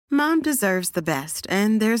Mom deserves the best,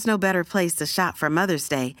 and there's no better place to shop for Mother's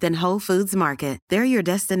Day than Whole Foods Market. They're your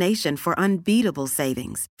destination for unbeatable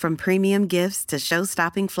savings, from premium gifts to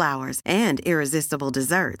show-stopping flowers and irresistible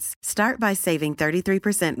desserts. Start by saving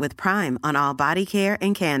 33% with Prime on all body care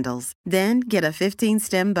and candles. Then get a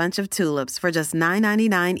 15-stem bunch of tulips for just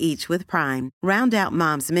 $9.99 each with Prime. Round out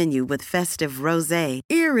Mom's menu with festive rosé,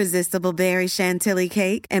 irresistible berry chantilly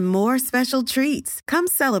cake, and more special treats. Come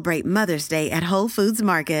celebrate Mother's Day at Whole Foods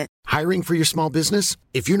Market. Hiring for your small business?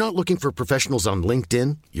 If you're not looking for professionals on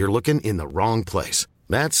LinkedIn, you're looking in the wrong place.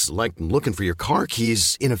 That's like looking for your car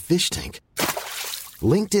keys in a fish tank.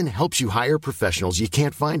 LinkedIn helps you hire professionals you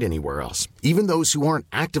can't find anywhere else, even those who aren't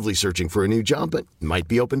actively searching for a new job but might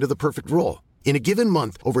be open to the perfect role. In a given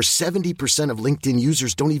month, over 70% of LinkedIn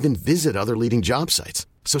users don't even visit other leading job sites.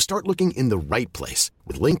 So start looking in the right place.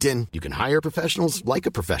 With LinkedIn, you can hire professionals like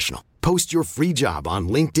a professional. Post your free job on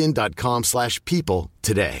linkedin.com/people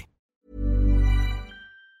today.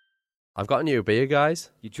 I've got a new beer,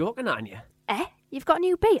 guys. You're joking, aren't you? You've got a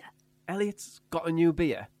new beer? Elliot's got a new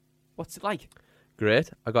beer. What's it like?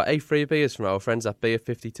 Great. I got 8 free beers from our friends at Beer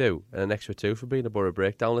 52 and an extra 2 for being a Boro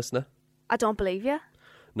Breakdown listener. I don't believe you.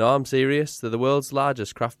 No, I'm serious. They're the world's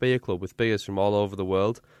largest craft beer club with beers from all over the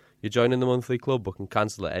world. You join in the monthly club but can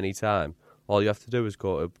cancel at any time. All you have to do is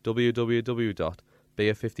go to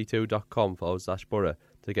www.beer52.com/Boro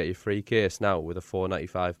to get your free case now with a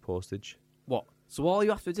 $4.95 postage. What? So all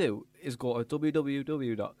you have to do is go to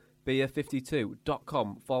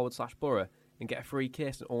www.beer52.com/Boro and get a free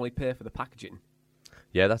case and only pay for the packaging.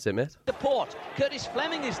 Yeah, that's it, mate. The port. Curtis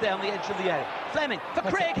Fleming is there on the edge of the area. Fleming for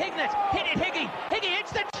Craig Hignett. Hit it, Higgy. Higgy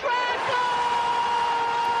hits the treble!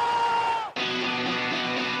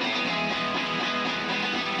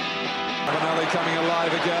 Ravanelli coming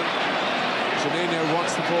alive again. Juninho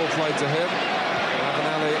wants the ball played to him.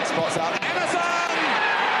 Ravanelli spots out Emerson!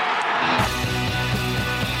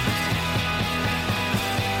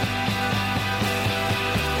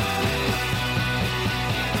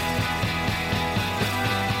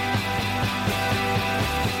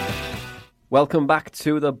 Welcome back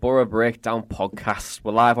to the Boro Breakdown podcast.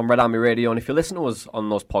 We're live on Red Army Radio, and if you listen to us on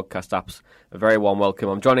those podcast apps, a very warm welcome.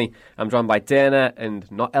 I'm Johnny. I'm joined by Dana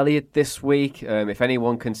and not Elliot this week. If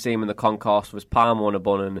anyone can see him in the concourse with his palm on a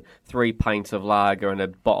bun and 3 pints of lager and a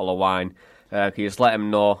bottle of wine, can you just let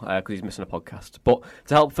him know because he's missing a podcast. But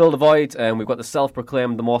to help fill the void, we've got the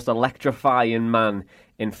self-proclaimed the most electrifying man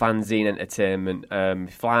in fanzine entertainment,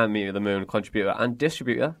 flying me to the moon contributor and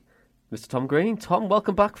distributor, Mr. Tom Green. Tom,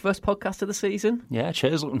 welcome back. First podcast of the season. Yeah,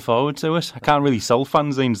 cheers. Looking forward to it. I can't really sell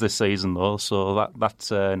fanzines this season, though, so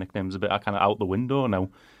that nickname's a bit kind of out the window now.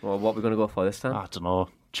 Well, what are we going to go for this time? I don't know.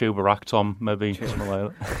 Tuba Rack Tom, maybe. Something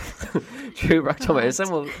like that. Tuba Rack Tom it is then.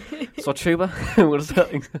 Well, so Tuba, what is that?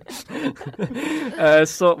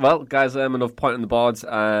 Guys, enough point on the board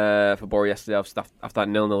for Boro yesterday. After that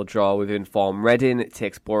 0-0 draw, we've informed Reading. It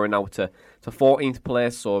takes Boro now to 14th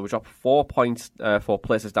place, so we dropped 4 places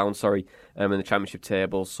down, in the championship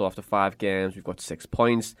table. So after 5 games, we've got 6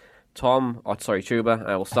 points. Tuba,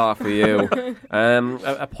 we'll start for you.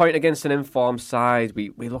 A point against an informed side.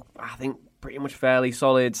 We look, I think, pretty much fairly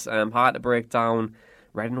solid. Hard to break down.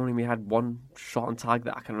 Reading only had 1 shot on target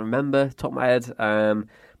that I can remember, top of my head. But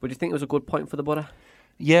do you think it was a good point for the Boro?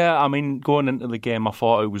 Yeah, I mean, going into the game, I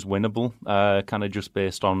thought it was winnable, kind of just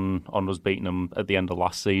based on us beating them at the end of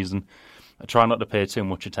last season. I try not to pay too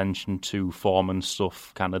much attention to form and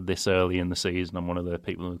stuff kind of this early in the season. I'm one of the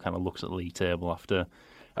people who kind of looks at the league table after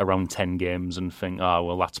around 10 games and think,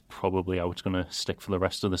 that's probably how it's going to stick for the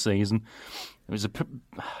rest of the season. It was a bit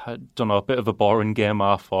of a boring game,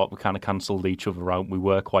 I thought. We kind of cancelled each other out. We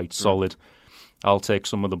were quite solid. I'll take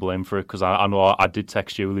some of the blame for it because I know I did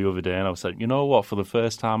text you the other day and I said, you know what, for the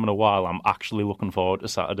first time in a while, I'm actually looking forward to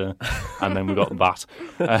Saturday. And then we got that.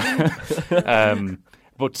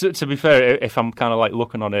 But to be fair, if I'm kind of like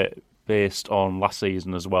looking on it based on last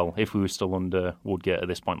season as well, if we were still under Woodgate at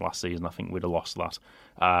this point last season, I think we'd have lost that.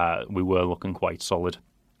 We were looking quite solid.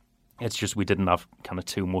 It's just we didn't have kind of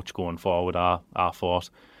too much going forward, I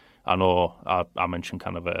thought. I know I mentioned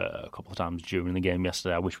kind of a couple of times during the game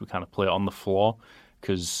yesterday, I wish we kind of play it on the floor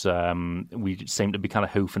because we seemed to be kind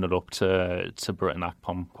of hoofing it up to Britton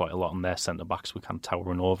Akpom quite a lot on their centre-backs. We're kind of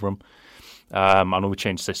towering over them. I know we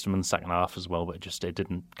changed system in the second half as well, but it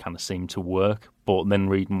didn't kind of seem to work. But then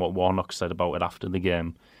reading what Warnock said about it after the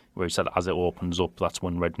game, where he said as it opens up, that's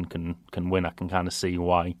when Reading can win. I can kind of see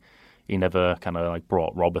why he never kind of like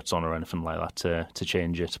brought Roberts on or anything like that to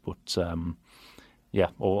change it. But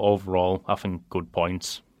overall, I think good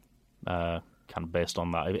points. Kind of based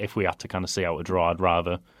on that. If we had to kind of see out a draw, I'd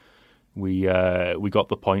rather We got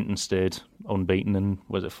the point and stayed unbeaten in,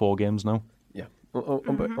 was it 4 games now? Yeah,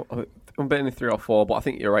 unbeaten in 3 or 4. But I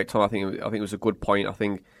think you're right, Tom. I think it was a good point. I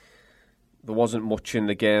think there wasn't much in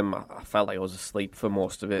the game. I felt like I was asleep for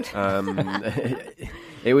most of it.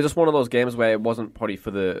 It was just one of those games where it wasn't probably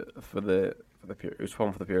for the it was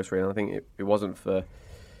fun for the purist really. I think it wasn't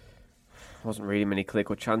really many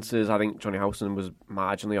clear-cut chances. I think Johnny Howson was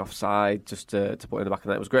marginally offside just to put in the back of the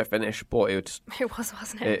net. It was a great finish, but it was,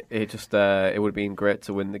 wasn't it? It would have been great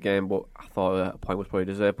to win the game, but I thought a point was probably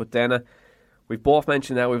deserved. But Dana, we've both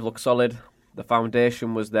mentioned that we've looked solid. The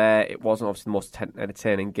foundation was there. It wasn't obviously the most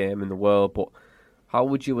entertaining game in the world, but how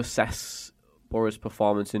would you assess Boro's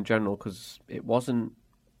performance in general? Because it wasn't,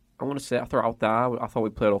 I want to say, I threw it out there, I thought we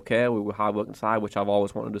played okay. We were hard-working side, which I've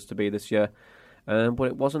always wanted us to be this year. But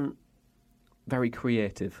it wasn't very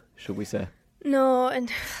creative, should we say? No,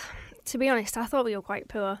 and to be honest, I thought we were quite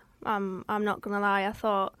poor. I'm not going to lie. I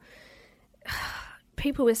thought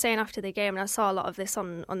people were saying after the game, and I saw a lot of this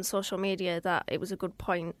on social media, that it was a good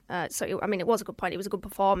point. It was a good point. It was a good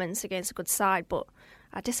performance against a good side, but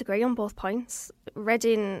I disagree on both points.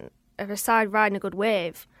 Reading are a side riding a good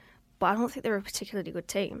wave, but I don't think they're a particularly good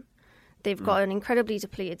team. They've got an incredibly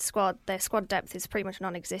depleted squad. Their squad depth is pretty much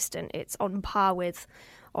non-existent. It's on par with,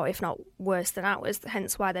 or if not worse than ours,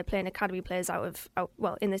 hence why they're playing academy players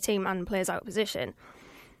in the team and players out of position.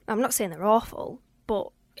 I'm not saying they're awful, but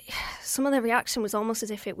some of the reaction was almost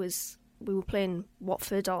as if we were playing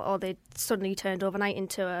Watford, or they suddenly turned overnight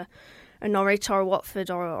into a Norwich or a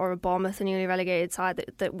Watford or a Bournemouth, a newly relegated side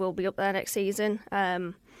that will be up there next season.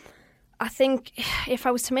 I think if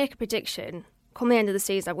I was to make a prediction, come the end of the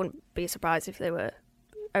season, I wouldn't be surprised if they were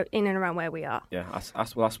in and around where we are. Yeah, I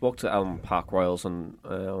spoke to Elm Park Royals on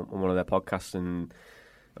one of their podcasts, and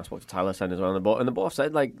I spoke to Tyler Send as well, and they both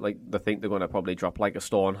said like they think they're going to probably drop like a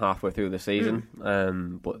stone halfway through the season.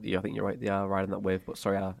 But yeah, I think you're right, they are riding that wave. But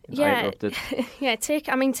sorry, I interrupted. Yeah,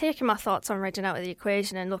 taking my thoughts on Reading out of the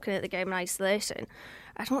equation and looking at the game in isolation,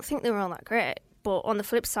 I don't think they were all that great. But on the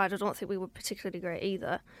flip side, I don't think we were particularly great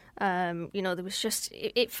either. There was just,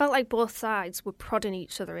 it felt like both sides were prodding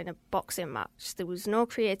each other in a boxing match. There was no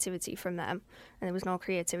creativity from them, and there was no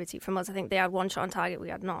creativity from us. I think they had one shot on target, we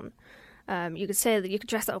had none. You could say that you could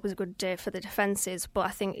dress that up as a good day for the defences, but I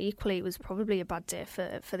think equally it was probably a bad day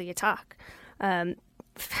for the attack.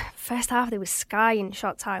 First half, they were skying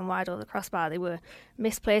shot time wide over the crossbar. They were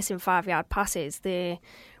misplacing 5-yard passes. They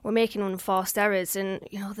were making unforced errors, and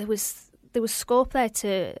there was scope there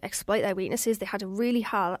to exploit their weaknesses. They had a really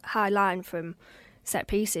high line from set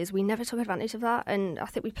pieces. We never took advantage of that, and I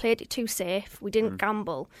think we played it too safe. We didn't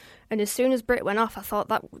gamble, and as soon as Britt went off, I thought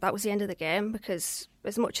that was the end of the game, because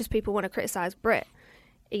as much as people want to criticise Britt,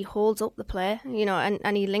 he holds up the play,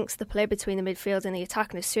 and he links the play between the midfield and the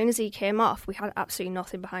attack, and as soon as he came off, we had absolutely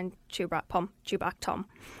nothing behind Chuback Tom,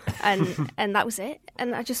 and that was it.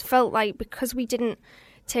 And I just felt like, because we didn't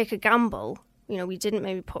take a gamble, we didn't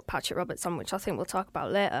maybe put Patrick Roberts on, which I think we'll talk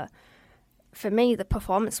about later. For me, the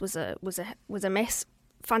performance was a miss.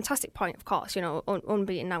 Fantastic point, of course.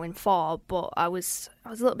 Unbeaten now in 4, but I was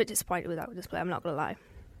a little bit disappointed with that display. I'm not going to lie.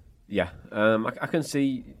 Yeah, I can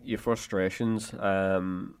see your frustrations.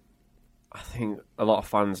 I think a lot of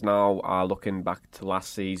fans now are looking back to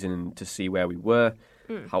last season to see where we were,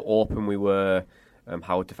 how open we were,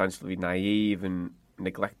 how defensively naive and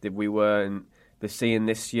neglected we were, and they're seeing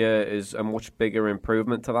this year is a much bigger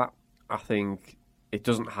improvement to that. I think it's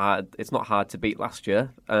not hard to beat last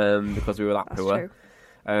year because we were that poor.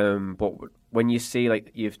 But when you see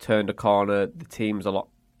like you've turned a corner, the team's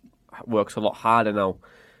works a lot harder now,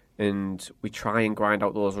 and we try and grind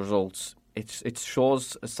out those results. It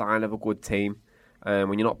shows a sign of a good team.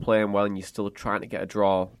 When you're not playing well and you're still trying to get a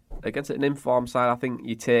draw against an informed side, I think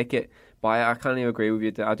you take it. But I can't even agree with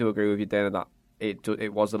you. I do agree with you, Dana, that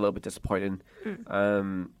it was a little bit disappointing.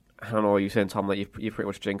 I don't know, you're saying, Tom, that you pretty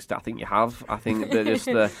much jinxed it. I think you have. I think that just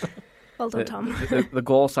well done, Tom. the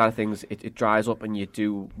goal side of things, it dries up, and you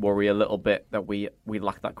do worry a little bit that we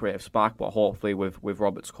lack that creative spark. But hopefully, with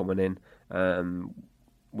Roberts coming in,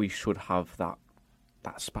 we should have that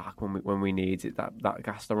spark when we need it. That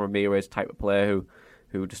Gaston Ramirez type of player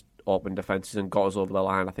who just opened defences and got us over the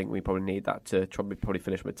line. I think we probably need that to probably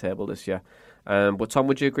finish mid-table this year. But Tom,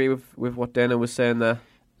 would you agree with what Dana was saying there?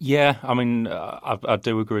 Yeah, I mean, I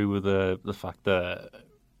do agree with the fact that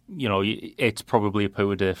it's probably a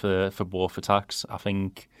poor day for both attacks. I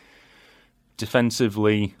think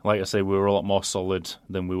defensively, like I say, we were a lot more solid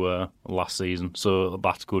than we were last season, so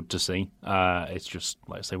that's good to see. It's just,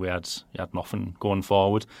 like I say, we had nothing going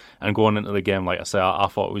forward, and going into the game, like I say, I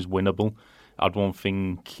thought it was winnable. I don't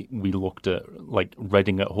think we looked at like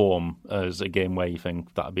Reading at home as a game where you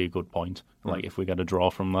think that'd be a good point. Like if we get a draw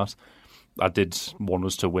from that, I did want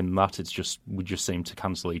us to win that. It's just we just seemed to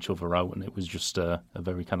cancel each other out, and it was just a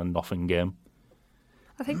very kind of nothing game.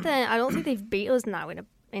 I don't think they've beat us now in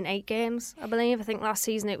 8 games. I believe. I think last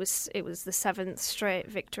season it was the 7th straight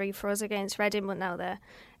victory for us against Reading, but now they're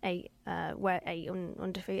 8. We're 8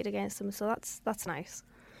 undefeated against them, so that's nice.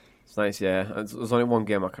 It's nice, yeah. There's only one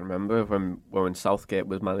game I can remember when Southgate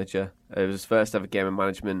was manager. It was his first ever game of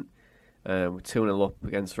management. We're 2-0 up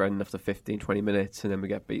against Reading after 15-20 minutes, and then we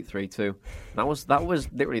get beat 3-2. That was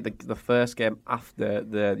literally the first game after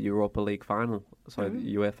the Europa League final. Sorry,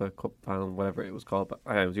 the UEFA Cup final, whatever it was called. But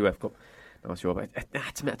it was UEFA Cup. No, it's Europa.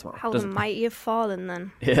 How the mighty have fallen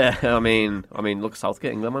then. Yeah, I mean, look,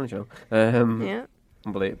 Southgate, England manager. Yeah.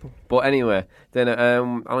 Unbelievable. But anyway, then I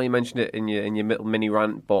know you mentioned it in your little mini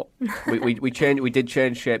rant, but we did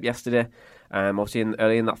change shape yesterday. Obviously,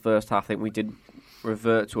 early in that first half, I think we did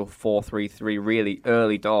revert to a 4-3-3 really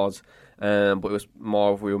early doors, but it was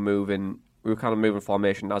more of we were kind of moving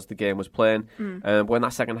formation as the game was playing. But in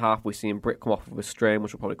that second half, we seen Britt come off of a strain,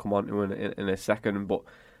 which we'll probably come on to in a second. But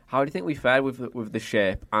how do you think we fared with the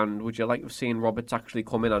shape? And would you like to have seen Roberts actually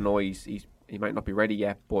come in? I know he might not be ready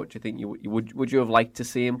yet, but do you think would you have liked to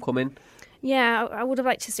see him come in? Yeah, I would have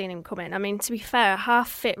liked to seen him come in. I mean, to be fair,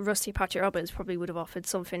 half-fit rusty Patrick Roberts probably would have offered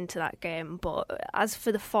something to that game. But as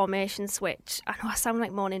for the formation switch, I know I sound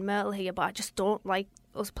like Morning Myrtle here, but I just don't like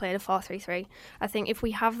us playing a 4-3-3. I think if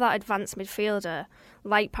we have that advanced midfielder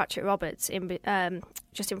like Patrick Roberts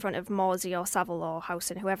just in front of Morsey or Saville or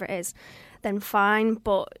Howson, whoever it is, then fine.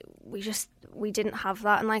 But we didn't have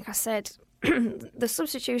that. And like I said, the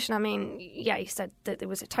substitution, I mean, yeah, he said that there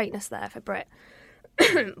was a tightness there for Britt.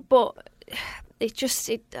 But the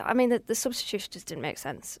substitution just didn't make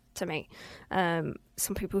sense to me.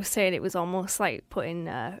 Some people were saying it was almost like putting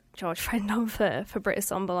George Friend on for Britt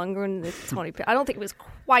Sombalonga and the Tony Pitt. I don't think it was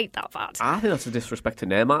quite that bad. I think that's a disrespect to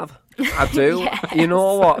Neymar. I do. Yes. You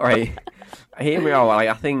know what, right? Hear me out. Like,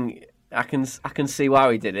 I think I can see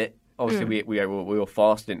why he did it. Obviously, we were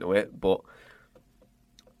forced into it, but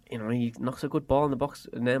you know, he knocks a good ball in the box,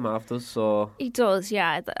 Neymar does, so... He does,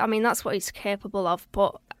 yeah. I mean, that's what he's capable of,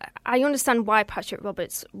 but I understand why Patrick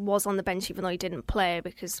Roberts was on the bench even though he didn't play,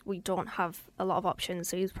 because we don't have a lot of options,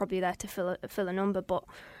 so he's probably there to fill a number, but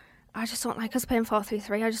I just don't like us playing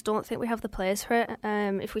 4-3-3. I just don't think we have the players for it.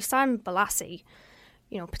 If we sign Balassi,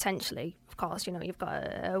 you know, potentially, of course, you know, you've got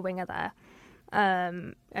a winger there,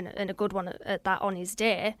 and a good one at that on his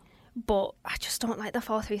day. But I just don't like the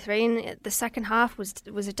 4-3-3. And the second half was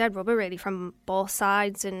a dead rubber, really, from both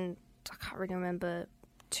sides. And I can't really remember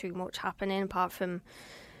too much happening, apart from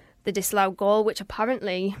the disallowed goal, which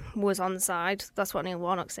apparently was onside. That's what Neil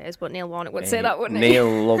Warnock says, but Neil Warnock would say that, wouldn't he?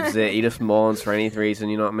 Neil loves it. He just mourns for any reason,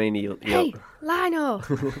 you know what I mean? Hey, Lino!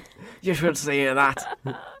 You should see that.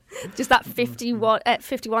 Just that 51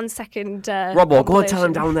 second... Robbo, go and tell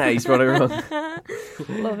him down there he's running wrong.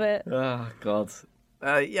 Love it. Oh, God.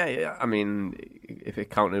 Yeah. I mean, if it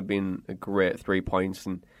counted, it'd been a great 3 points,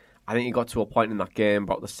 and I think it got to a point in that game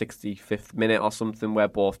about the 65th minute or something where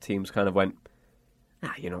both teams kind of went,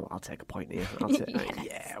 you know, I'll take a point here.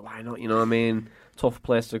 Yeah, why not? You know what I mean? Tough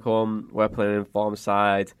place to come. We're playing an informed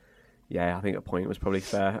side. Yeah, I think a point was probably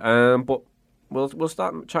fair. But we'll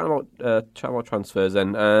start chatting about transfers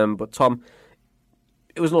then. But Tom,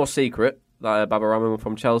 it was no secret that Babarama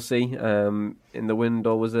from Chelsea in the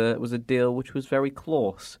window was a deal which was very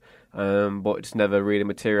close, but it's never really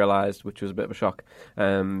materialised, which was a bit of a shock.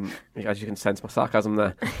 As you can sense my sarcasm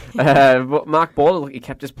there. But Mark Boro, he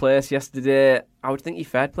kept his place yesterday. I would think he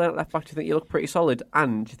fared playing at left back. Do you think he looked pretty solid?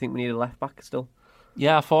 And do you think we need a left back still?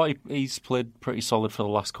 Yeah, I thought he's played pretty solid for the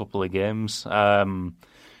last couple of games.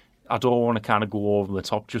 I don't want to kind of go over the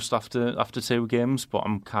top just after 2 games, but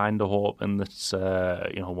I'm kind of hoping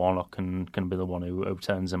that Warnock can be the one who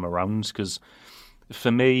turns him around. Because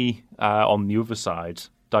for me, on the other side,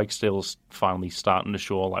 Dijksteel's finally starting to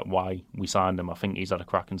show like why we signed him. I think he's had a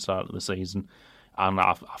cracking start of the season, and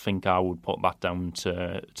I think I would put that down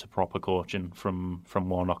to proper coaching from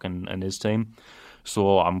Warnock and his team.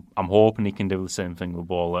 So I'm hoping he can do the same thing with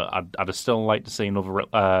Bowler. I'd still like to see another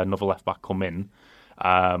left back come in.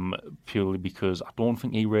 Purely because I don't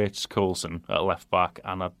think he rates Coulson at left back,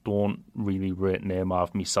 and I don't really rate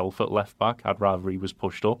Neymar myself at left back. I'd rather he was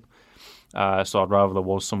pushed up. So I'd rather there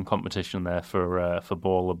was some competition there for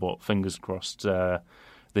Bowler, but fingers crossed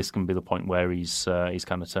this can be the point where he's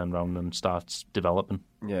kind of turned around and starts developing.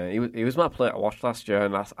 Yeah, he was my player to watch last year,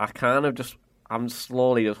 and I'm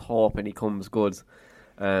slowly just hoping he comes good.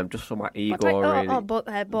 just for my ego, Bowley,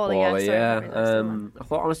 really. Bowley, yeah. I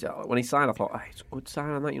thought, honestly, when he signed, I thought, it's a good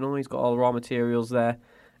sign on that. He's got all the raw materials there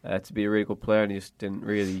to be a really good player, and he just didn't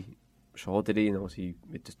really show, did he? And obviously,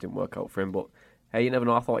 it just didn't work out for him. But hey, you never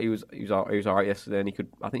know. I thought he was all right yesterday, and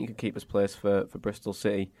I think he could keep his place for Bristol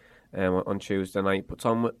City on Tuesday night. But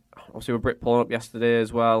Tom, obviously, with Britt pulling up yesterday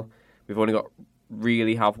as well, we've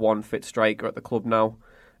only have one fit striker at the club now.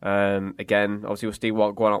 Again, obviously with Steve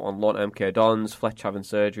Walker going out on loan to MK Dons, Fletch having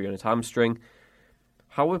surgery on his hamstring.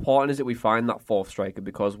 How important is it we find that fourth striker,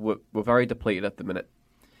 because we're very depleted at the minute?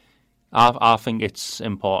 I think it's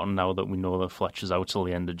important now that we know that Fletch is out till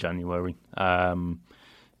the end of January. I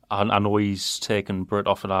know he's taken Britt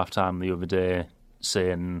off at half-time the other day,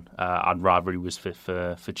 saying I'd rather he was fit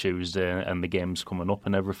for Tuesday and the game's coming up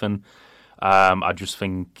and everything. I just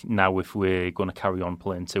think now if we're going to carry on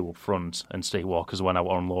playing two up front and Steve Walker's went out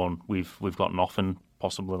on loan, we've got nothing.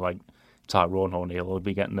 Possibly like Tyrone O'Neill will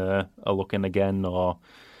be getting a look in again, or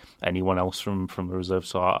anyone else from the reserve.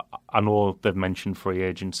 So I know they've mentioned free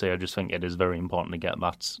agency. I just think it is very important to get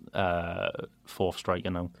that fourth striker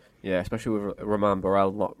now. Yeah, especially with Roman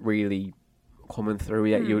Borrell not really coming through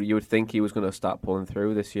yet. You would think he was going to start pulling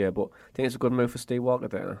through this year, but I think it's a good move for Steve Walker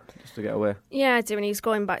there, just to get away. Yeah, I do, and he's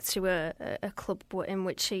going back to a club in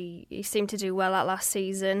which he seemed to do well at last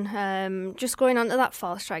season. Just going on to that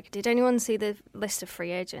fourth striker, did anyone see the list of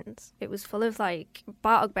free agents? It was full of like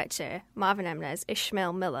Bartok Becce, Marvin Emnes,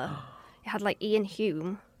 Ishmael Miller. It had like Ian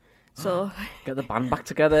Hume. So get the band back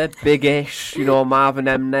together, Big Ish, Marvin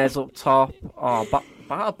Emnes up top. Oh,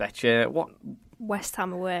 Bartok Becce, what? West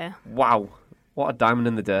Ham away. Wow. What a diamond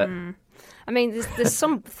in the dirt. I mean, there's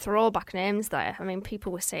some throwback names there. I mean,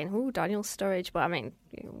 people were saying, Daniel Sturridge, but I mean,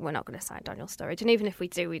 we're not going to sign Daniel Sturridge. And even if we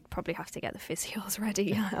do, we'd probably have to get the physios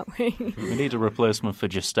ready, aren't we? We need a replacement for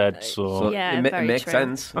Justed, so yeah, it makes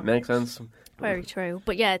sense. It makes sense. Very true.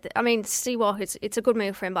 But yeah, I mean, Steve Walker, it's a good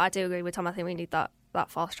move for him, but I do agree with Tom. I think we need that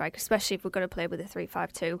fourth striker, especially if we're going to play with a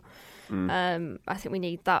 3-5-2. I think we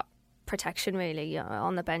need that protection, really,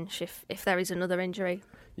 on the bench if there is another injury.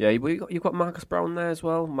 Yeah, you've got Marcus Brown there as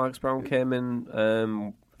well. Marcus Brown came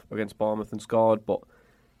in against Bournemouth and scored, but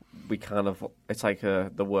it's like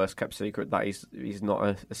the worst kept secret that he's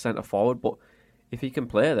not a centre forward. But if he can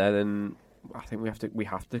play there, then I think we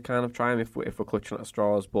have to kind of try him if we're clutching at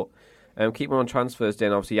straws. But keeping on transfers,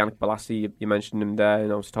 then obviously Yannick Bolasie, you mentioned him there,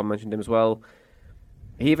 and obviously Tom mentioned him as well.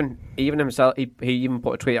 He even himself, he even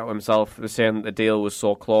put a tweet out himself saying that the deal was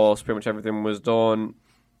so close, pretty much everything was done,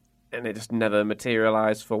 and it just never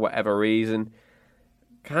materialised for whatever reason.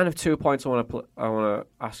 Kind of 2 points I want to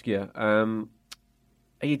ask you. Are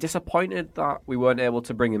you disappointed that we weren't able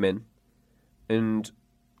to bring him in? And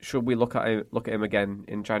should we look at him again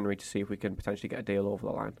in January to see if we can potentially get a deal over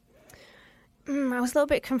the line? I was a little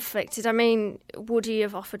bit conflicted. I mean, would he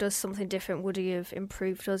have offered us something different? Would he have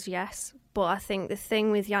improved us? Yes. But I think the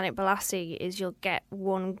thing with Yannick Bolasie is you'll get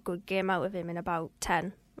one good game out of him in about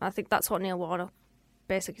 10. I think that's what Neil Warnock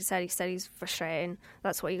basically said. He said he's frustrating.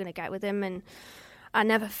 That's what you're going to get with him. And I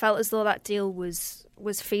never felt as though that deal was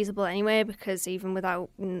feasible anyway, because even without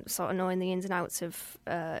sort of knowing the ins and outs of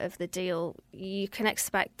the deal, you can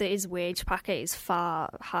expect that his wage packet is far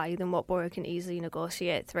higher than what Boro can easily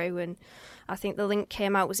negotiate through. And I think the link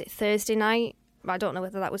came out, was it Thursday night? I don't know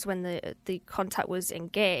whether that was when the contact was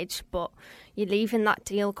engaged, but you're leaving that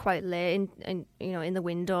deal quite late in the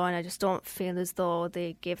window, and I just don't feel as though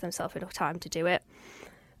they gave themselves enough time to do it.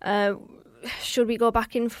 Should we go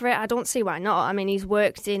back in for it? I don't see why not. I mean, he's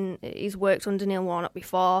worked under Neil Warnock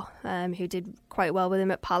before, who did quite well with him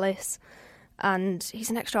at Palace, and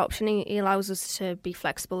he's an extra option. He allows us to be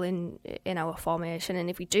flexible in our formation, and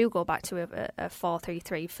if we do go back to a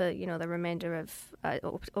 4-3-3 for the remainder of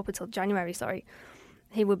up until January,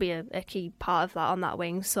 he would be a key part of that on that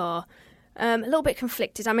wing. So a little bit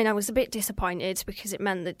conflicted. I mean, I was a bit disappointed because it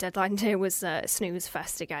meant that deadline day was a snooze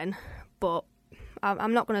fest again, but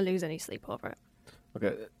I'm not going to lose any sleep over it.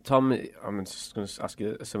 Okay, Tom, I'm just going to ask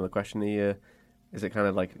you a similar question. Is it kind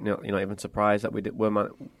of like you're not even surprised that we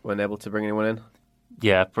weren't able to bring anyone in?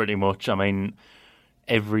 Yeah, pretty much. I mean,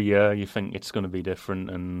 every year you think it's going to be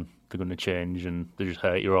different and they're going to change, and they just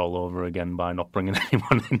hurt you all over again by not bringing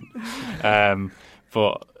anyone in.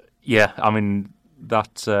 But yeah, I mean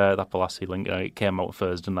that Bolasie link, it came out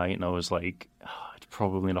Thursday night, and I was like,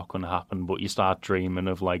 probably not going to happen, but you start dreaming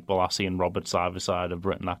of like Bolasie and Roberts either side of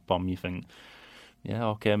Britain Akpom. You think, yeah,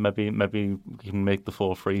 okay, maybe we can make the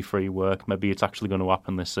 4-3-3 work. Maybe it's actually going to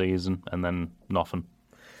happen this season, and then nothing.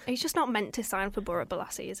 He's just not meant to sign for Boro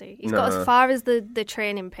Balassi, is he? He's got as far as the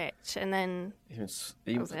training pitch, and then he's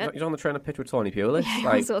on the training pitch with Tony Pulis.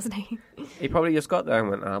 Yeah, wasn't he? He probably just got there and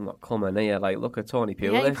went, I'm not coming here. Like, look at Tony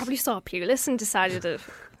Pulis. Yeah, he probably saw Pulis and decided to...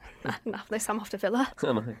 this I'm off to Villa.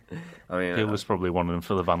 I mean, Pulis probably wanted him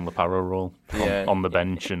for the Van La Parra role on the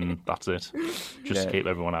bench, and that's it. Just to keep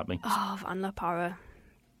everyone happy. Oh, Van La Parra.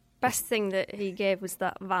 Best thing that he gave was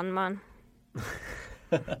that van man.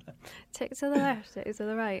 Take it to the left, take it to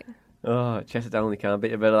the right. Oh, chest it down, you can't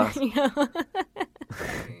beat a bit of that.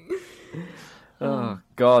 Oh,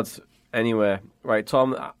 God. Anyway, right,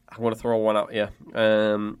 Tom, I'm going to throw one out here.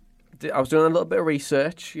 I was doing a little bit of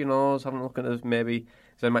research, I was having a look at maybe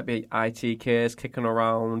there might be ITKs kicking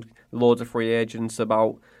around, loads of free agents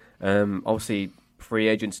about. Obviously, free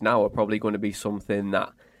agents now are probably going to be something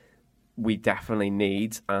that we definitely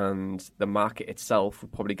need, and the market itself will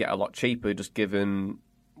probably get a lot cheaper, just given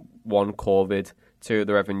 1, COVID, 2,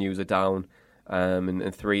 the revenues are down,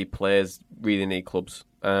 and 3, players really need clubs.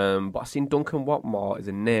 But I've seen Duncan Watmore is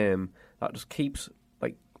a name that just keeps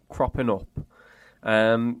cropping up.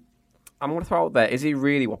 I'm going to throw out there, is he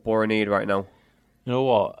really what Boro need right now? You know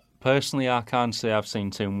what? Personally, I can't say I've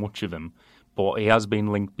seen too much of him, but he has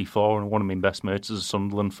been linked before, and one of my best mates is a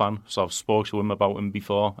Sunderland fan, so I've spoke to him about him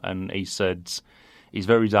before, and he said he's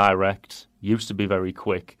very direct, used to be very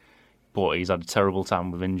quick, but he's had a terrible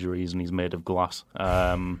time with injuries, and he's made of glass.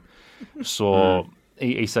 So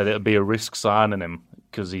he said it'd be a risk signing him,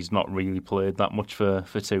 because he's not really played that much for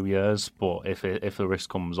 2 years, but if the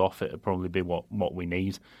risk comes off, it'd probably be what we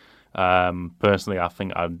need. Personally, I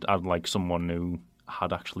think I'd like someone who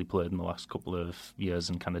had actually played in the last couple of years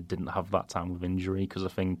and kind of didn't have that time with injury, because I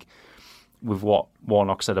think with what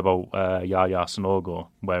Warnock said about Yaya Sanogo,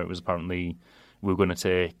 where it was apparently we were going to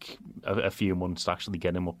take a few months to actually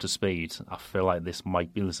get him up to speed, I feel like this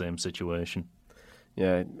might be the same situation.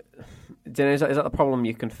 Yeah. Is that the problem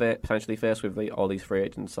you can potentially face with all these free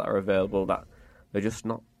agents that are available, that they're just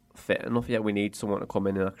not fit enough yet? We need someone to come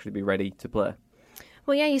in and actually be ready to play.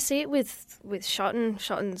 Well, yeah, you see it with Shotton.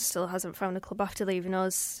 Shotton still hasn't found a club after leaving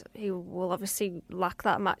us. He will obviously lack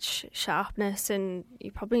that match sharpness, and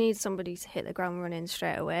you probably need somebody to hit the ground running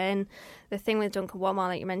straight away. And the thing with Duncan Watmore,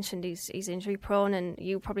 like you mentioned, he's injury prone, and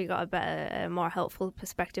you probably got a better, more helpful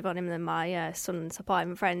perspective on him than my son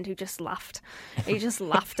supporting friend who just laughed. He just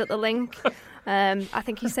laughed at the link. I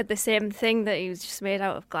think he said the same thing, that he was just made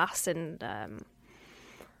out of glass, and oh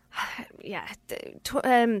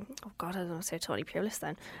God, I don't want to say Tony Pulis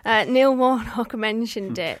then. Neil Warnock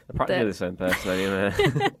mentioned it. They're practically the same person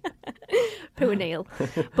anyway. Poor Neil.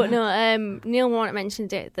 But no, Neil Warnock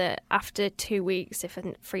mentioned it, that after 2 weeks, if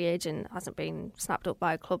a free agent hasn't been snapped up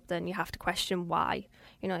by a club, then you have to question why.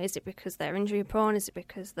 Is it because they're injury prone? Is it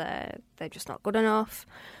because they're just not good enough?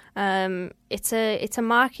 It's a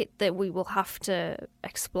market that we will have to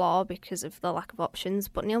explore because of the lack of options.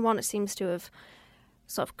 But Neil Warnock seems to have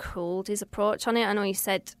sort of cooled his approach on it. I know he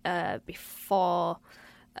said before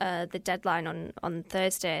the deadline on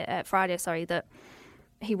Friday, that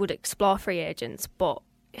he would explore free agents. But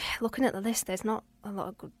looking at the list, there's not a lot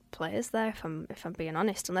of good players there, if I'm being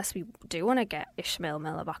honest, unless we do want to get Ishmael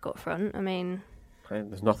Miller back up front. I mean,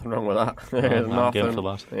 there's nothing wrong with that. There's nothing for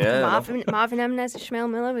that. Yeah, Marvin Emnes, Ishmael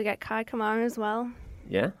Miller, we get Kai Kamara as well.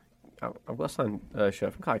 Yeah. I've got a signed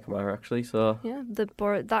shirt from Kai Kamara, actually. So yeah,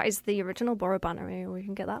 that is the original Boro banner. We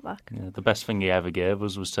can get that back. Yeah, the best thing he ever gave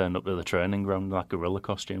us was turn up to the training ground in that gorilla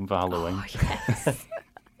costume for Halloween. Oh, yes.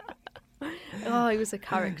 Oh, he was a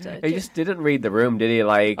character. He just didn't read the room, did he?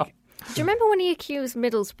 Do you remember when he accused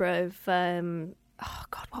Middlesbrough of, oh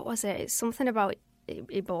God, what was it? It's something about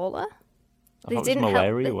Ebola? I thought it was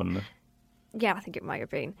malaria, wasn't it? Yeah, I think it might have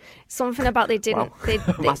been. Something about they didn't...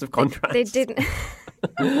 Wow. Massive contrast. They didn't...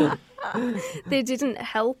 They didn't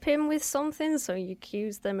help him with something, so you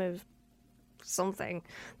accused them of something.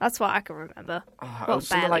 That's what I can remember. It was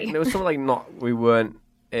something like we weren't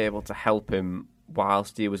able to help him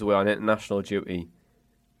whilst he was away on international duty.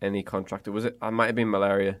 Any contractor, was it? I might have been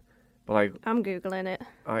malaria, but I'm googling it.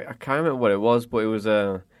 I can't remember what it was, but it was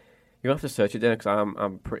you have to search it there because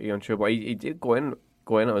I'm pretty unsure. But he did go in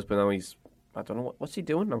at us, but now I don't know what's he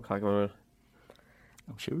doing.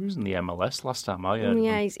 I'm sure he was in the MLS last time I heard.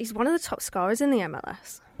 Yeah, he's one of the top scorers in the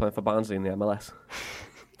MLS. Playing for Barnsley in the MLS.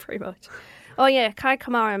 Pretty much. Oh yeah, Kai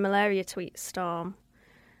Kamara malaria tweet Storm.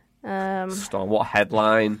 Storm, what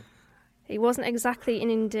headline? He wasn't exactly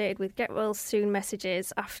inundated with get well soon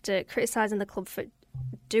messages after criticising the club for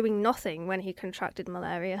doing nothing when he contracted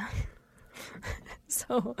malaria.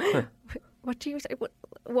 So, what do you say?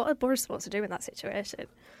 What are Boro supposed to do in that situation?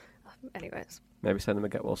 Anyways. Maybe send him a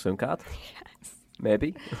get well soon card. Yes.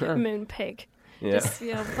 Maybe. Moon pig. Yeah. Just,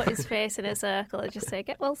 put his face in a circle and just say,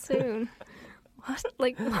 get well soon. What?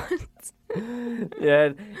 Like, what?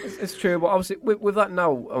 Yeah, it's true. But obviously, with that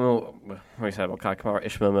now, what you said about Kai Kamara,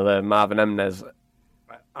 Ishmael Miller, Marvin Emnes,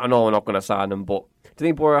 I know we're not going to sign them, but do you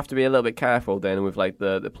think Boro have to be a little bit careful then with like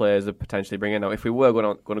the players that potentially bring in now if we were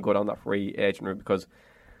going to go down that free agent route? Because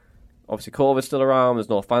obviously COVID's still around, there's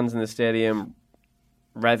no fans in the stadium,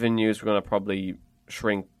 revenues are going to probably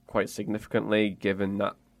shrink quite significantly given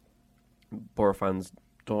that Boro fans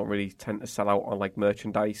don't really tend to sell out on like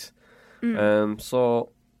merchandise.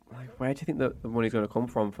 So like, where do you think the money's going to come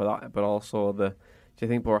from for that? But also, do you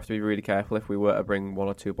think Boro have to be really careful if we were to bring one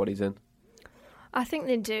or two bodies in? I think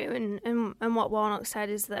they do, and what Warnock said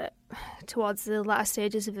is that towards the latter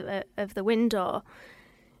stages of the window,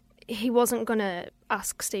 he wasn't going to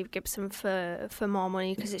ask Steve Gibson for more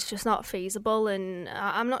money because it's just not feasible, and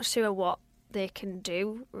I'm not sure what they can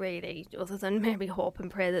do really, other than maybe hope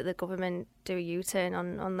and pray that the government do a U-turn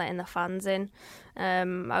on letting the fans in. I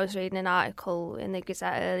was reading an article in the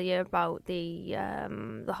Gazette earlier about the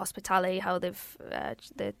hospitality, how they're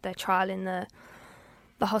trialling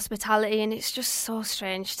the hospitality, and it's just so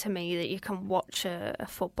strange to me that you can watch a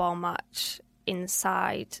football match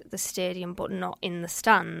inside the stadium but not in the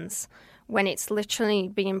stands when it's literally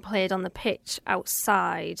being played on the pitch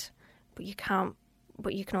outside, but you can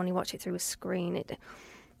only watch it through a screen.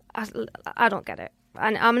 I don't get it,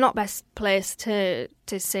 and I'm not best placed to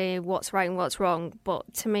say what's right and what's wrong,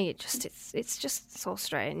 but to me it's just so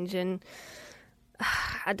strange, and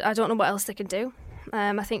I don't know what else they can do.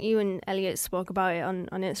 I think you and Elliot spoke about it on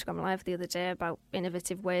Instagram Live the other day about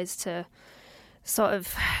innovative ways to sort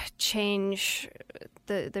of change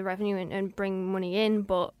the revenue and bring money in,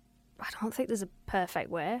 but I don't think there's a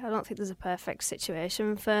perfect way. I don't think there's a perfect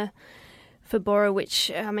situation for Boro,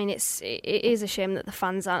 which, I mean, it is a shame that the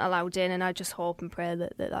fans aren't allowed in, and I just hope and pray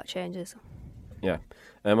that changes. Yeah.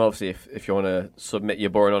 Obviously, if you want to submit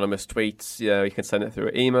your Boro Anonymous tweets, you can send it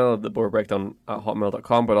through email,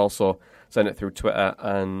 theborobreakdown@hotmail.com, but also send it through Twitter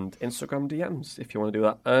and Instagram DMs if you want to do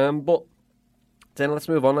that. But then let's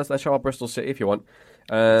move on. Let's show out Bristol City if you want.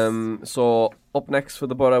 So up next for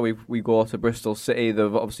the Boro, we go to Bristol City. They're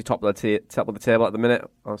obviously top of the table at the minute.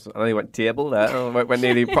 I only went table there. I went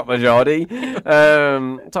nearly proper Geordie.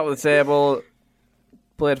 Top of the table.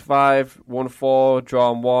 Played 5, won 4,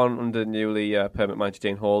 drawn 1 under newly permanent manager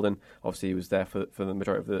Dean Holden. Obviously, he was there for the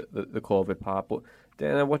majority of the COVID part. But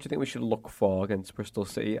Dana, what do you think we should look for against Bristol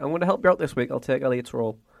City? I'm going to help you out this week. I'll take Elliot's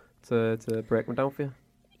role to break them down for you.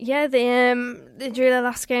 Yeah, they drew their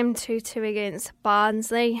last game 2-2 against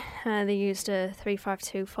Barnsley. They used a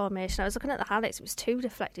 3-5-2 formation. I was looking at the highlights. It was 2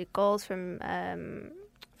 deflected goals from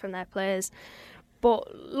their players.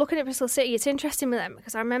 But looking at Bristol City, it's interesting with them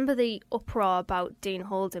because I remember the uproar about Dean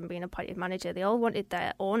Holden being appointed manager. They all wanted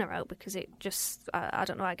their owner out because it just, I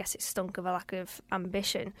don't know, I guess it stunk of a lack of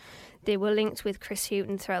ambition. They were linked with Chris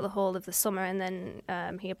Hughton throughout the whole of the summer, and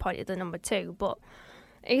then he appointed the number 2. But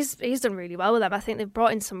he's done really well with them. I think they've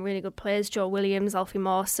brought in some really good players, Joe Williams, Alfie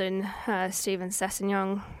Mawson, Stephen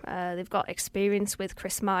Sessegnon. They've got experience with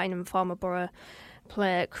Chris Martin and former Boro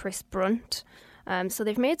player Chris Brunt. So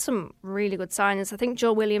they've made some really good signings. I think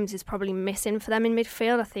Joe Williams is probably missing for them in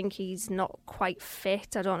midfield. I think he's not quite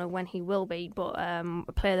fit. I don't know when he will be, but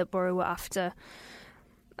a player that Boro were after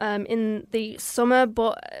in the summer.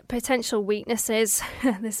 But potential weaknesses,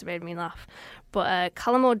 this made me laugh. But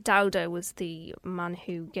Callum O'Dowda was the man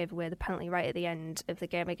who gave away the penalty right at the end of the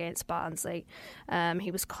game against Barnsley.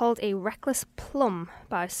 He was called a reckless plum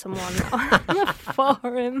by someone on the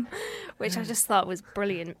forum, which I just thought was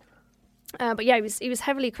brilliant. But yeah, he was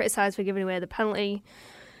heavily criticised for giving away the penalty.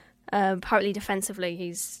 Partly defensively,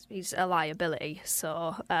 he's a liability,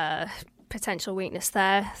 so potential weakness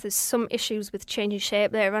there. There's some issues with changing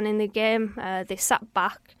shape later on in the game. They sat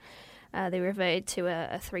back. They reverted to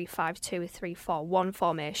a 3-5-2, a 3-4-1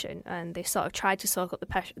 formation, and they sort of tried to soak up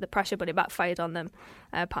the pressure, but it backfired on them.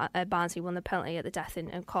 Barnsley won the penalty at the death,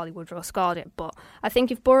 and Corley Woodrow scored it. But I think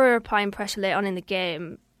if Boro are applying pressure later on in the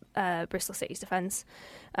game, Bristol City's defence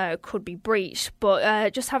could be breached.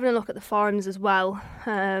 But just having a look at the forums as well,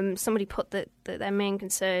 somebody put that their main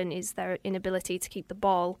concern is their inability to keep the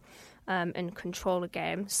ball and control a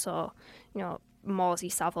game. So, Morsey,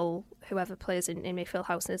 Saville, whoever plays in midfield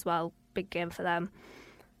house as well, big game for them.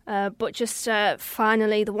 But just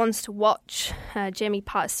finally, the ones to watch, Jamie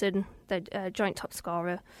Patterson, the joint top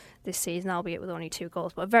scorer this season, albeit with only 2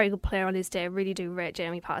 goals, but a very good player on his day. Really do rate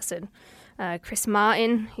Jamie Patterson. Chris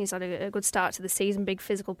Martin, he's had a good start to the season, big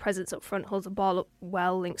physical presence up front, holds the ball up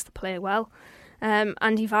well, links the play well.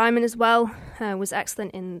 Andy Vyman as well was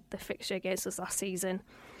excellent in the fixture against us last season.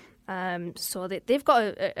 So they've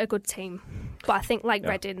got a good team. But I think, like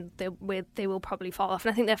Reading, they will probably fall off,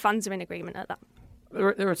 and I think their fans are in agreement at that.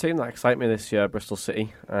 They're a team that excite me this year, Bristol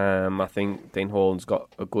City. I think Dean Holland's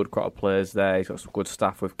got a good crop of players there. He's got some good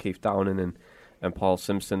staff with Keith Downing and Paul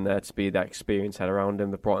Simpson there to be that experienced head around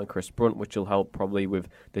him. They've brought in Chris Brunt, which will help probably with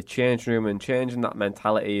the change room and changing that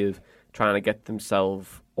mentality of trying to get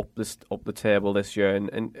themselves up the table this year.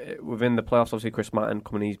 And within the playoffs, obviously Chris Martin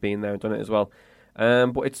coming, he's been there and done it as well.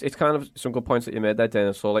 But it's kind of some good points that you made there,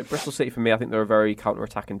 Dana. So like Bristol City, for me, I think they're a very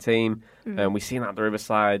counter-attacking team. We've seen that at the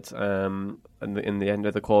Riverside in the end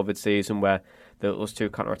of the COVID season, where those 2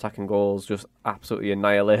 counter-attacking goals just absolutely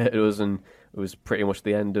annihilated us, and it was pretty much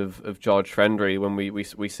the end of George Friendry when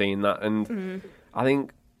we seen that. And I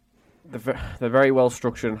think they're very well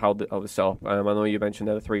structured in how they set up. I know you mentioned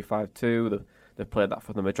they're the 3-5-2. They've played that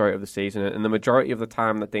for the majority of the season, and the majority of the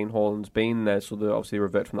time that Dean Holland's been there, so they obviously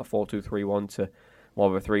revert from that 4-2-3-1 to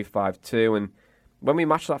more of a 3-5-2. And when we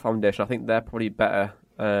match that foundation, I think they're probably better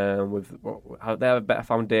they have a better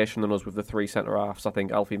foundation than us with the 3 centre halves. I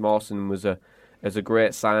think Alfie Mawson is a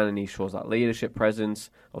great sign, and he shows that leadership presence.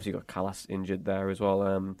 Obviously, you've got Callas injured there as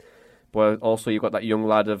well. But also, you've got that young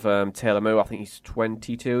lad of Taylor Moore. I think he's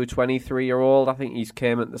 22, 23-year-old. I think he's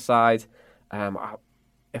came at the side.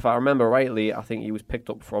 If I remember rightly, I think he was picked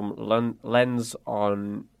up from Lens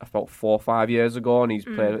on about 4 or 5 years ago, and he's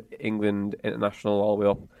played England international all the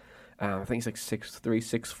way up. I think he's like 6'3",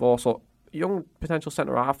 6'4", so young potential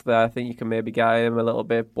centre half there. I think you can maybe guide him a little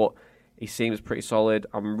bit, but he seems pretty solid.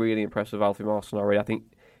 I'm really impressed with Alfie Mawson already. I think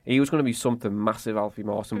he was going to be something massive, Alfie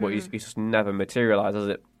Mawson, but he's just never materialised, has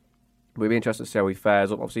it? We'll be interested to see how he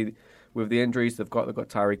fares up. Obviously, with the injuries they've got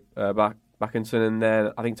Tyreek Backinson in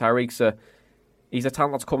there. I think Tyreek's he's a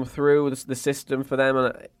talent that's come through the system for them.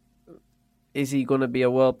 And is he going to be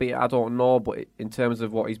a world beater? I don't know. But in terms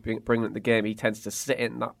of what he's bringing to the game, he tends to sit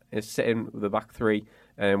in with the back three.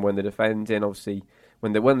 And when they're defending, obviously,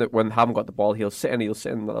 when they haven't got the ball, he'll sit in that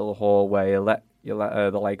little hole where you let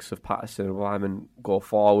the likes of Patterson and Wyman go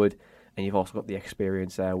forward. And you've also got the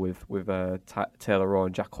experience there with Taylor Rowe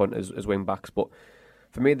and Jack Hunt as wing backs. But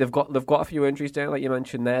for me, they've got a few injuries there, like you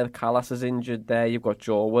mentioned there. Callas is injured there. You've got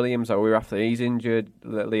Joe Williams, or after he's injured.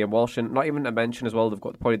 Liam Walsh, and not even to mention as well, they've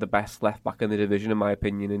got probably the best left back in the division, in my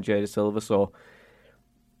opinion, in Jada Silva. So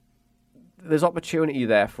there's opportunity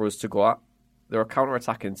there for us to go at. They're a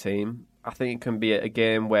counter-attacking team. I think it can be a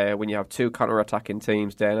game where when you have two counter-attacking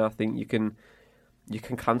teams, then I think you can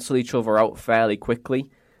cancel each other out fairly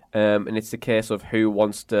quickly. And it's the case of who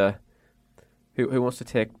wants to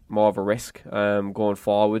take more of a risk going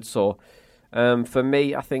forward. So for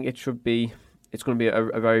me, I think it's going to be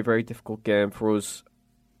a very, very difficult game for us.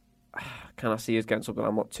 Can I see us getting something?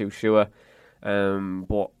 I'm not too sure.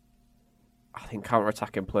 But I think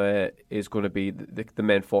counter-attacking play is going to be the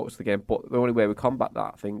main focus of the game. But the only way we combat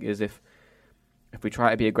that, I think, is if we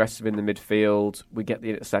try to be aggressive in the midfield, we get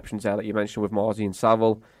the interceptions there that you mentioned with Morsey and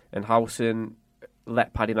Saville and Howson.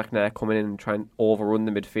 Let Paddy McNair come in and try and overrun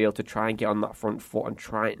the midfield to try and get on that front foot and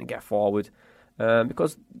try and get forward.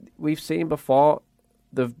 Because we've seen before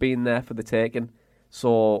they've been there for the taking.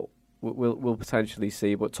 So we'll potentially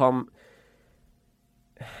see. But Tom,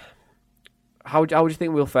 how do you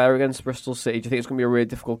think we'll fare against Bristol City? Do you think it's going to be a really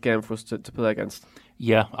difficult game for us to play against?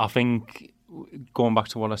 Yeah, I think, going back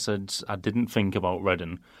to what I said, I didn't think about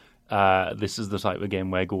Reading. This is the type of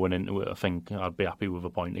game where going into it, I think I'd be happy with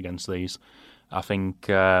a point against these. I think,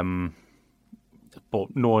 but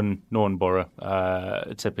knowing Boro,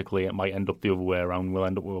 typically it might end up the other way around. We'll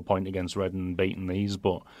end up with a point against Reading and beating these,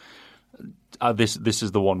 but this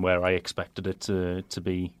is the one where I expected it to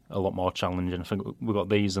be a lot more challenging. I think we've got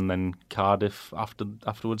these and then Cardiff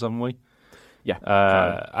afterwards, haven't we? Yeah.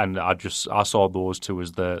 And I saw those two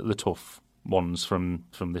as the tough ones from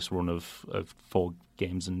this run of 4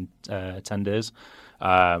 games in 10 days.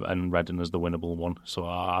 And Reading is the winnable one, so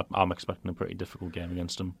I'm expecting a pretty difficult game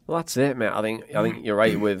against them. Well, that's it, mate. I think you're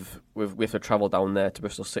right. With we have to travel down there to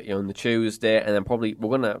Bristol City on the Tuesday, and then we're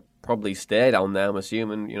gonna stay down there. I'm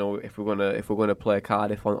assuming, if we're gonna play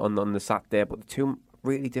Cardiff on the Saturday. But the two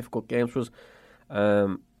really difficult games for us.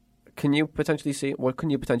 Can you potentially see? What can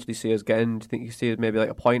you potentially see us getting? Do you think you see it maybe like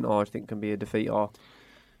a point, or do you think it can be a defeat? Or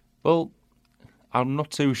well, I'm not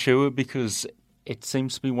too sure, because it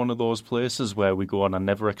seems to be one of those places where we go on and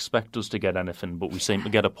never expect us to get anything, but we seem to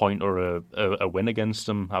get a point or a win against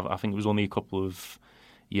them. I think it was only a couple of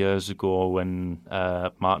years ago when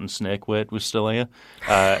Martin Snakewaite was still here.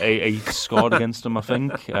 He scored against them, I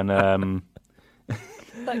think. And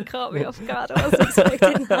that caught me off guard. I wasn't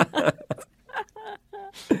expecting that.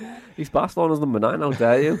 He's Barcelona's number 9, how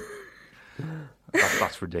dare you?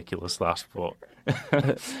 That's ridiculous, that. But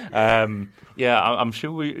I'm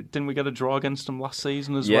sure we get a draw against them last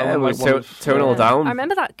season as well. Yeah, we were 2-0 down. I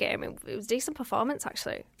remember that game. It was a decent performance,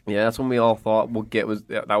 actually. Yeah, that's when we all thought that was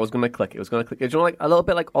going to click. It was going to click. You know, like a little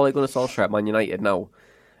bit like Ole Gunnar Solskjaer at Man United now.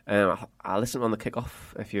 I listened on the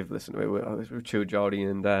kickoff. If you've listened to it, with Chew Jordy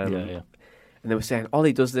and and they were saying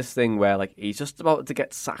Ollie does this thing where like he's just about to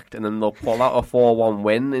get sacked, and then they'll pull out a 4-1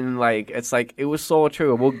 win, and like it's like it was so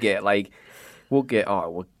true. We'll get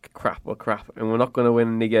we're crap, and we're not going to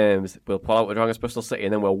win any games. We'll pull out a draw against Bristol City,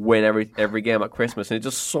 and then we'll win every game at Christmas. And it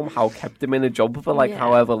just somehow kept him in a job for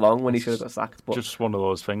however long when he should have got sacked. But just one of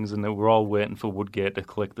those things, and we're all waiting for Woodgate to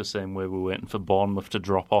click the same way we're waiting for Bournemouth to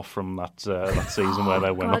drop off from that season where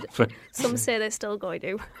they went off. Some say they're still going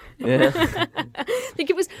to. Yeah. I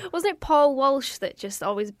think wasn't it Paul Walsh that just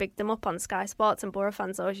always bigged them up on Sky Sports, and Boro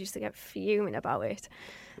fans always used to get fuming about it.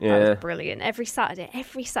 Yeah. That was brilliant. Every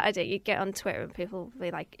Saturday you'd get on Twitter and people would be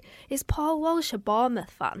like, is Paul Walsh a Bournemouth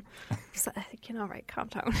fan? It's like, thinking, all right, calm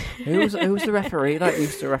down. Who was the referee that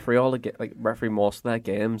used to referee referee most of their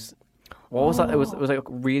games? What was that? It was like a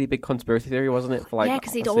really big conspiracy theory, wasn't it? For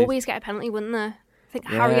because he'd always get a penalty, wouldn't there? I think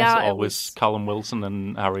Harry Hart always Callum Wilson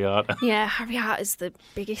and Harry Hart. Yeah, Harry Hart is the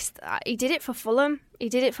biggest. He did it for Fulham. He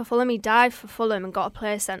dived for Fulham and got a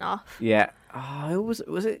player sent off. Yeah. Who was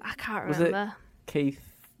it? I can't remember. Keith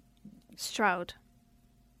Stroud.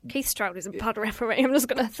 Keith Stroud is a bad referee. I'm just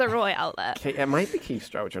going to throw it out there. It might be Keith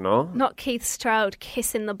Stroud, you know. Not Keith Stroud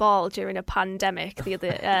kissing the ball during a pandemic the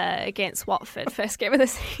other against Watford, first game of the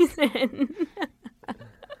season.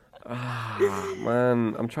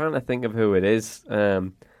 Man, I'm trying to think of who it is.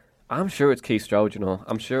 I'm sure it's Keith Stroud, you know.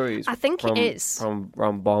 I'm sure he's. I think it is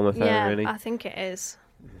from Bournemouth. Yeah, I think it is.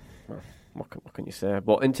 What can you say?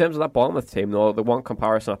 But in terms of that Bournemouth team, though, the one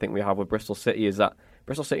comparison I think we have with Bristol City is that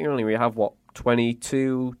Bristol City only we have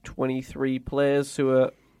 22, 23 players who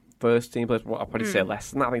are first team players. Well, I'll probably say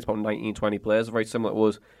less than that. I think it's about 19, 20 players. Very similar to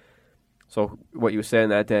us. So what you were saying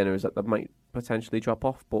there, Dana, is that they might potentially drop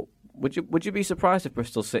off. But would you be surprised if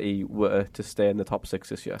Bristol City were to stay in the top 6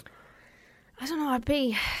 this year? I don't know. I'd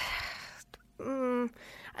be. I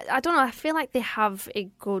don't know. I feel like they have a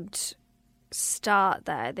good start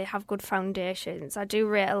there. They have good foundations. I do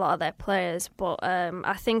rate a lot of their players, but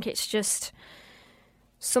I think it's just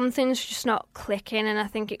something's just not clicking, and I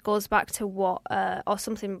think it goes back to what or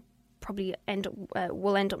something probably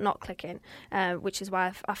will end up not clicking, which is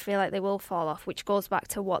why I feel like they will fall off, which goes back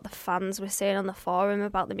to what the fans were saying on the forum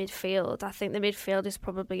about the midfield. I think the midfield is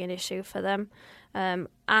probably an issue for them,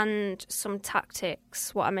 and some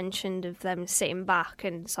tactics, what I mentioned of them sitting back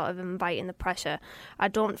and sort of inviting the pressure. I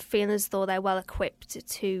don't feel as though they're well equipped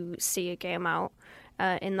to see a game out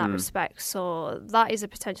in that respect, so that is a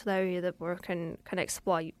potential area that we can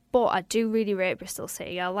exploit. But I do really rate Bristol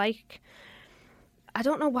City. I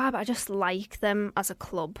don't know why, but I just like them as a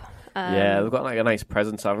club. Yeah, they've got like a nice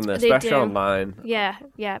presence, haven't they? Especially online. Yeah,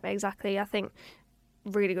 exactly. I think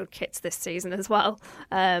really good kits this season as well.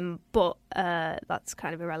 But that's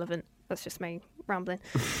kind of irrelevant. That's just me rambling.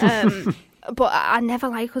 But I never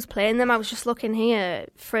like us playing them. I was just looking here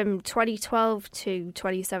from 2012 to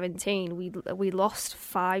 2017. We lost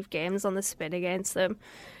 5 games on the spin against them.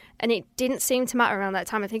 And it didn't seem to matter around that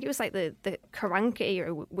time. I think it was like the Karanka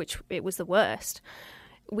era, which it was the worst.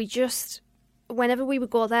 We just, whenever we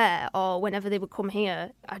would go there or whenever they would come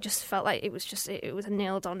here, I just felt like it was a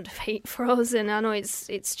nailed-on defeat for us. And I know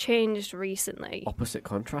it's changed recently. Opposite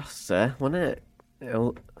contrasts there, wasn't it?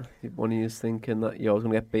 One of you was thinking that you was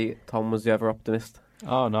going to get beat. Tom was the ever optimist.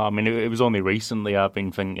 Oh no, I mean it was only recently I've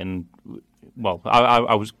been thinking. Well,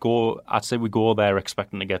 I'd say we go there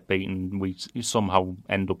expecting to get beaten. We somehow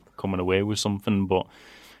end up coming away with something. But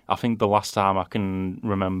I think the last time I can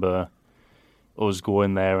remember us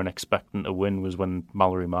going there and expecting to win was when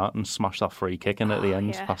Mallory Martin smashed that free kick in at the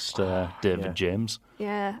end past David James.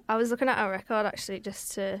 Yeah, I was looking at our record actually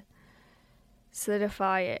just to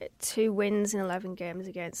solidify it. 2 wins in 11 games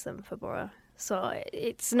against them for Boro. So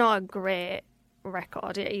it's not a great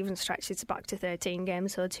record. It even stretches back to 13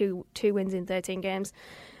 games, so two wins in 13 games.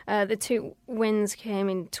 The 2 wins came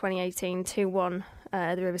in 2018, 2-1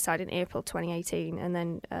 the Riverside in April 2018, and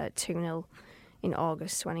then 2-0 in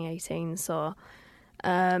August 2018. So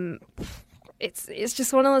it's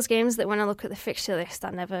just one of those games that when I look at the fixture list,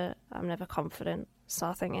 I'm never confident. So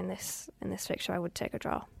I think in this fixture I would take a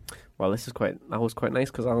draw. Well, that was quite nice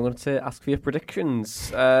because I'm going to ask for your predictions.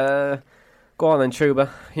 Go on then,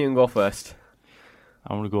 Truba. You can go first.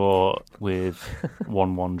 I'm going to go with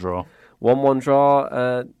 1-1 draw. 1-1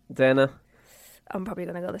 draw, Dana? I'm probably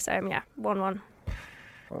going to go the same, yeah. 1-1.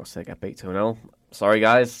 I'll say get beat 2-0. sorry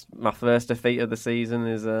guys, my first defeat of the season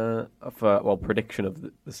is prediction of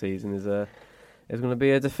the season is going to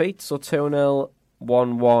be a defeat. So 2-0,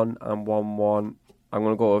 1-1, and 1-1. I'm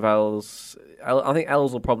going to go with Els. I think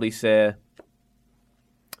Els will probably say.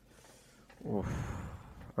 I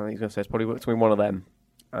think he's going to say it's probably going to be one of them,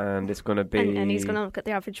 and it's going to be. And he's going to look at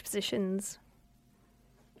the average positions.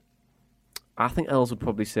 I think Els would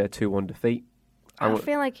probably say a 2-1 defeat. I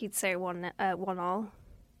feel like he'd say 1-1.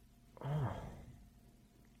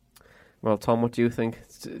 Well, Tom, what do you think?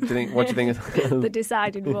 What do you think? The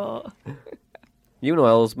deciding vote. You know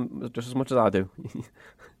Els just as much as I do.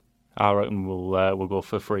 I reckon we'll go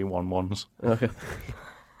for 3-1-1s. Okay.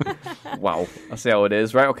 Wow, I see how it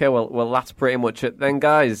is. Right, okay, well that's pretty much it then,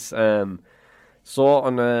 guys. So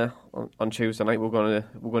on Tuesday night we're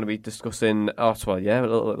gonna be discussing. A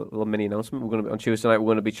little mini announcement. On Tuesday night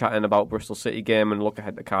we're gonna be chatting about Bristol City game and look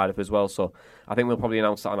ahead to Cardiff as well. So I think we'll probably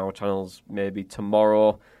announce that on our channels maybe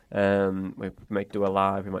tomorrow. We might do a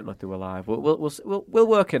live. We might not do a live. We'll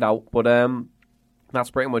work it out. But that's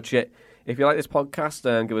pretty much it. If you like this podcast,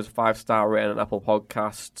 give us a 5-star rating on Apple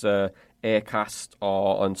Podcasts, Acast,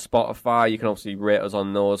 or on Spotify. You can obviously rate us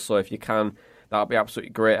on those. So if you can, that would be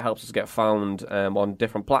absolutely great. It helps us get found on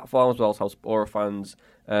different platforms, but also helps Boro fans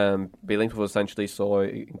be linked with us essentially. So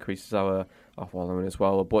it increases our following as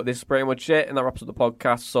well. But this is pretty much it, and that wraps up the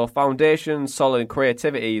podcast. So foundation, solid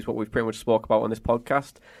creativity is what we've pretty much spoke about on this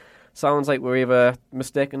podcast. Sounds like we're either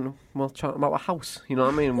mistaken. Well, chatting about a house. You know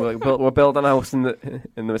what I mean? We're building a house in the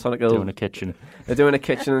Masonic Hill. Doing a kitchen. They're doing a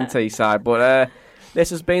kitchen and tea side. But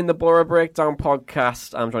this has been the Boro Breakdown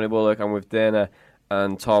podcast. I'm Johnny Bullock. I'm with Dana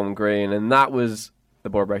and Tom Green, and that was the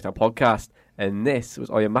Boro Breakdown podcast. And this was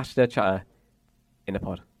all your matchday chatter in a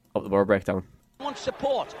pod of the Boro Breakdown. Wants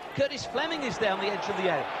support. Curtis Fleming is there on the edge of the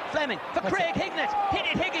area. Fleming for Craig Hignett. Hit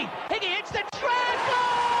it, Higgy. Higgy hits the treble.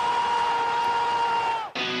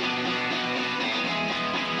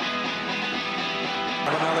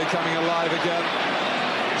 Ravanelli coming alive again.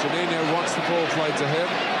 Juninho wants the ball played to him.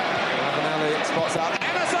 Ravanelli spots out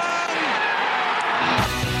Emerson!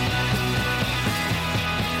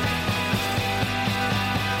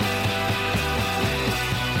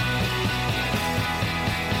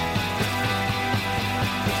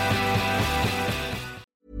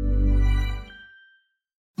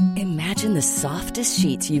 Imagine the softest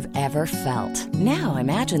sheets you've ever felt. Now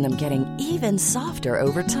imagine them getting even softer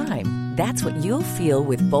over time. That's what you'll feel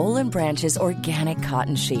with Boll & Branch's organic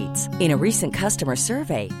cotton sheets. In a recent customer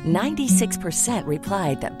survey, 96%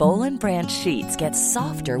 replied that Boll & Branch sheets get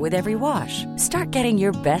softer with every wash. Start getting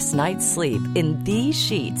your best night's sleep in these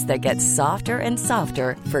sheets that get softer and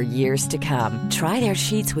softer for years to come. Try their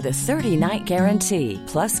sheets with a 30-night guarantee.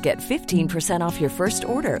 Plus, get 15% off your first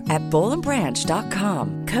order at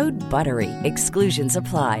bollandbranch.com. Code BUTTERY. Exclusions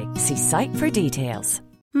apply. See site for details.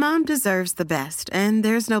 Mom deserves the best, and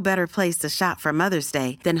there's no better place to shop for Mother's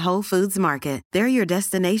Day than Whole Foods Market. They're your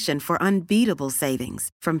destination for unbeatable savings,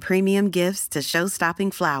 from premium gifts to show-stopping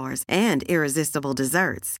flowers and irresistible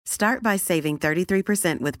desserts. Start by saving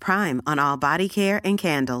 33% with Prime on all body care and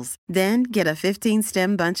candles. Then get a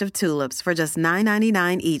 15-stem bunch of tulips for just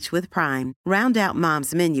 $9.99 each with Prime. Round out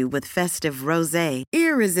Mom's menu with festive rosé,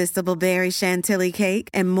 irresistible berry chantilly cake,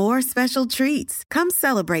 and more special treats. Come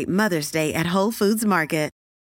celebrate Mother's Day at Whole Foods Market.